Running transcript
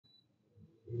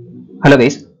Hello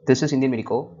guys, this is Indian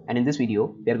Medico, and in this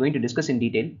video we are going to discuss in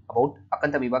detail about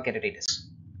Acanthamoeba keratitis.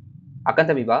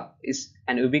 Acanthamoeba is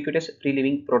an ubiquitous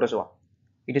free-living protozoa.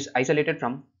 It is isolated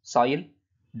from soil,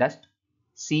 dust,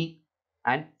 sea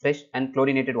and fresh and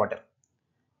chlorinated water.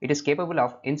 It is capable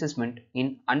of encystment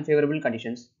in unfavorable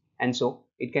conditions, and so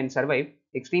it can survive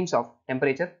extremes of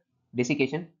temperature,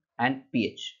 desiccation and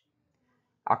pH.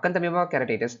 Acanthamoeba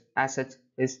keratitis as such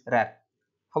is rare.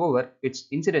 However, its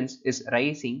incidence is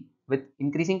rising with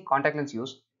increasing contact lens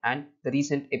use and the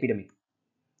recent epidemic.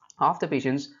 Half the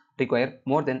patients require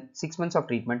more than 6 months of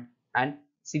treatment, and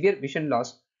severe vision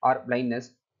loss or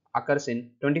blindness occurs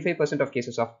in 25% of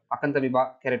cases of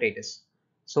Acanthamoeba keratitis.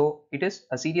 So, it is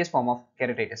a serious form of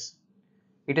keratitis.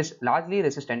 It is largely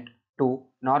resistant to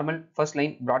normal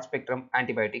first-line broad-spectrum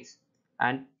antibiotics,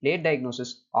 and late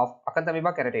diagnosis of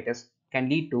Acanthamoeba keratitis can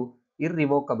lead to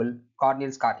irrevocable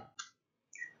corneal scarring.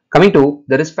 Coming to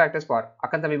the risk factors for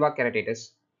Acanthamoeba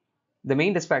keratitis, the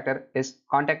main risk factor is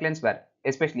contact lens wear,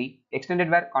 especially extended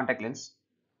wear contact lens,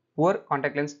 poor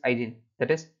contact lens hygiene,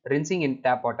 that is rinsing in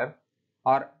tap water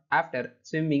or after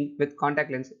swimming with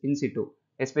contact lens in situ,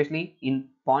 especially in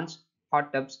ponds,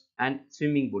 hot tubs and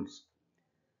swimming pools.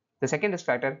 The second risk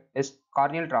factor is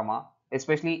corneal trauma,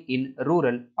 especially in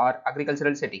rural or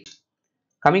agricultural settings.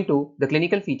 Coming to the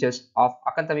clinical features of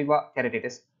Acanthamoeba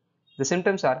keratitis, the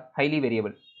symptoms are highly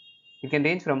variable. It can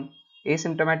range from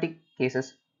asymptomatic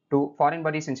cases to foreign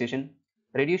body sensation,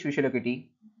 reduced visual acuity,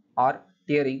 or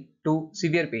tearing to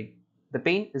severe pain. The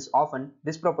pain is often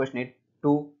disproportionate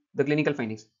to the clinical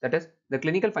findings. That is, the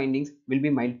clinical findings will be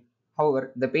mild,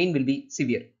 however, the pain will be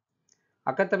severe.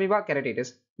 Acanthamoeba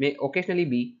keratitis may occasionally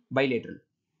be bilateral.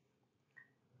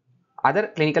 Other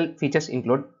clinical features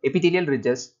include epithelial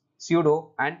ridges,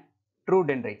 pseudo and true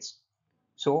dendrites.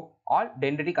 So, all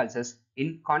dendritic ulcers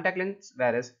in contact lens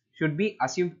wearers should be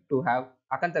assumed to have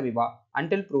Acanthamoeba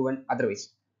until proven otherwise.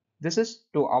 This is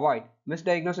to avoid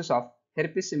misdiagnosis of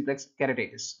herpes simplex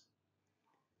keratitis.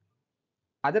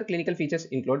 Other clinical features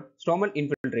include stromal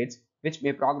infiltrates, which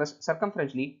may progress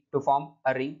circumferentially to form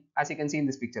a ring, as you can see in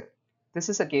this picture. This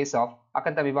is a case of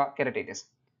Acanthamoeba keratitis.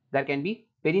 There can be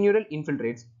perineural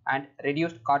infiltrates and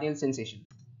reduced corneal sensation.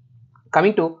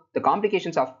 Coming to the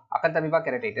complications of Acanthamoeba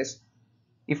keratitis,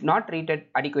 if not treated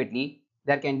adequately,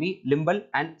 there can be limbal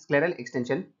and scleral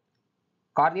extension,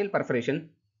 corneal perforation,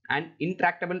 and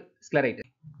intractable scleritis.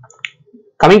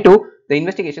 Coming to the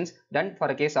investigations done for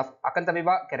a case of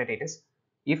Acanthamoeba keratitis,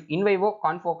 if in vivo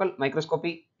confocal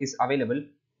microscopy is available,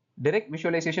 direct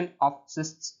visualization of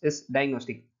cysts is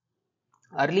diagnostic.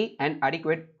 Early and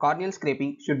adequate corneal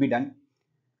scraping should be done.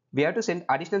 We have to send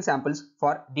additional samples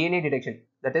for DNA detection,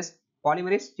 that is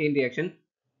polymerase chain reaction,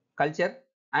 culture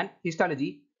and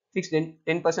histology fixed in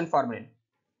 10% formalin.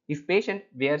 If patient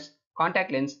wears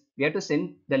contact lens, we have to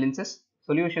send the lenses,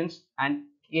 solutions and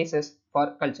cases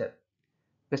for culture.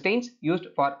 The stains used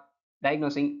for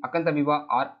diagnosing Acanthamoeba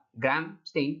are Gram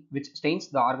stain, which stains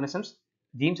the organisms,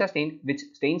 Giemsa stain, which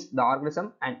stains the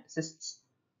organism and cysts,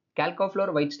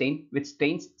 Calcofluor white stain, which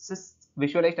stains cysts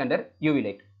visualized under UV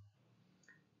light.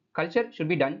 Culture should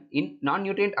be done in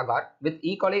non-nutrient agar with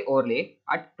E. coli overlay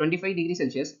at 25 degrees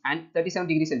Celsius and 37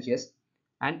 degrees Celsius,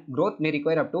 and growth may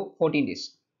require up to 14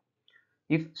 days.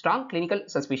 If strong clinical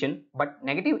suspicion but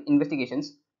negative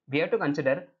investigations, we have to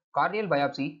consider corneal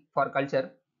biopsy for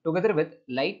culture together with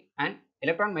light and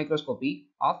electron microscopy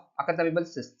of acanthamoebal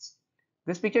cysts.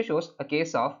 This picture shows a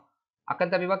case of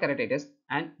Acanthamoeba keratitis,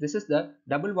 and this is the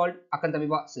double-walled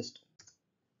Acanthamoeba cyst.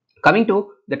 Coming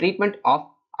to the treatment of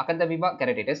Acanthamoeba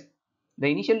keratitis, the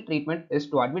initial treatment is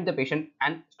to admit the patient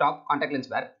and stop contact lens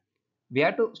wear. We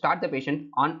have to start the patient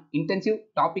on intensive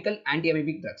topical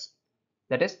anti-amoebic drugs,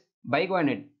 that is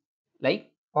biguanide, like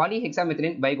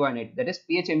polyhexamethylene biguanide, that is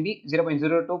PHMB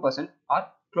 0.02% or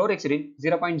chlorhexidine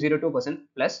 0.02%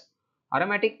 plus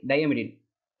aromatic diamidine.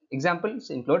 Examples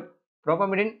include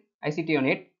propamidine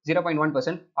acetonate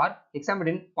 0.1% or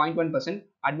hexamidine 0.1%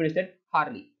 administered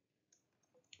hourly.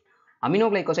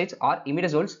 Aminoglycosides or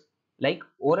imidazoles like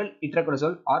oral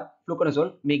itraconazole or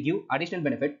fluconazole may give additional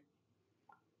benefit.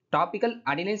 Topical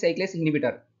adenyl cyclase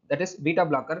inhibitor, that is beta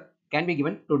blocker, can be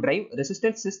given to drive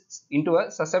resistant cysts into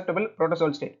a susceptible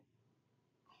protozoal state.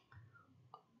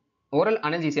 Oral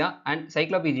analgesia and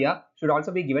cyclopegia should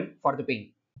also be given for the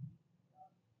pain.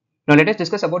 Now let us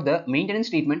discuss about the maintenance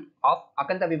treatment of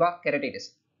Acanthamoeba keratitis.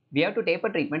 We have to taper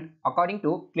treatment according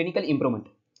to clinical improvement.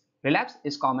 Relapse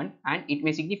is common and it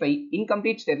may signify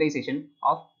incomplete sterilization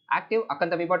of active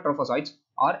Acanthamoeba trophozoites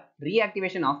or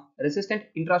reactivation of resistant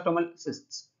intrastomal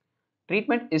cysts.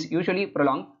 Treatment is usually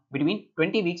prolonged between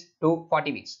 20 weeks to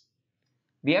 40 weeks.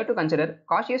 We have to consider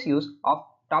cautious use of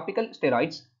topical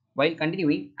steroids while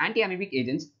continuing anti-amoebic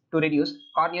agents to reduce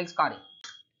corneal scarring.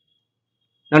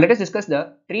 Now let us discuss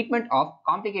the treatment of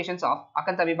complications of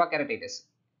Acanthamoeba keratitis.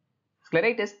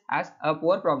 Scleritis has a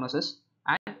poor prognosis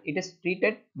and it is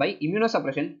treated by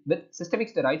immunosuppression with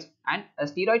systemic steroids and a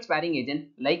steroid-sparing agent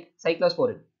like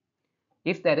cyclosporin.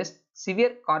 If there is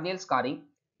severe corneal scarring,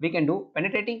 we can do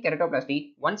penetrating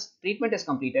keratoplasty once treatment is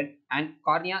completed and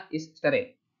cornea is sterile.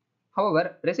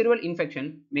 However, residual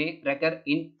infection may recur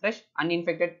in fresh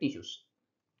uninfected tissues.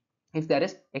 If there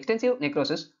is extensive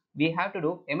necrosis, we have to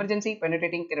do emergency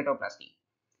penetrating keratoplasty.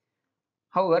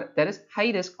 However, there is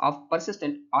high risk of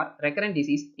persistent or recurrent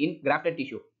disease in grafted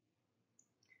tissue.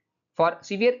 For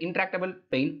severe intractable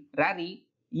pain, rarely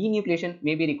enucleation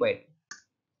may be required.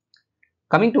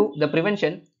 Coming to the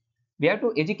prevention, we have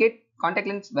to educate contact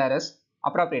lens wearers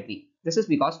appropriately. This is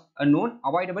because a known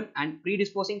avoidable and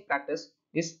predisposing practice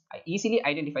is easily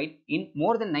identified in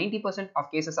more than 90%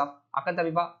 of cases of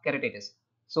Acanthamoeba keratitis.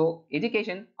 So,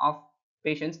 education of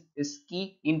patients is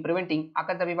key in preventing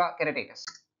Acanthamoeba keratitis.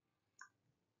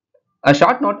 A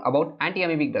short note about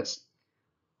anti-amoebic drugs.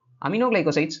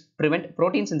 Aminoglycosides prevent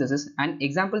protein synthesis and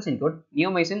examples include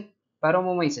neomycin,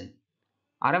 paromomycin.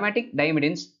 Aromatic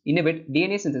diamidins inhibit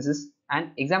DNA synthesis and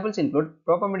examples include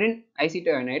propamidine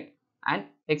isethionate and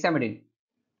hexamidine.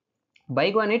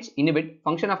 Biguanides inhibit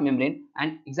function of membrane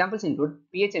and examples include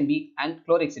PHMB and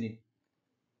chlorhexidine.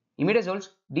 Imidazoles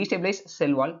destabilize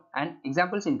cell wall and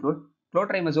examples include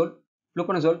clotrimazole,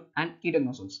 fluconazole and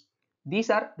ketonozoles. These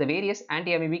are the various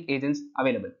anti-amoebic agents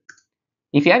available.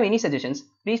 If you have any suggestions,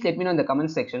 please let me know in the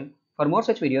comments section. For more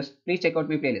such videos, please check out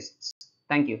my playlists.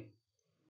 Thank you.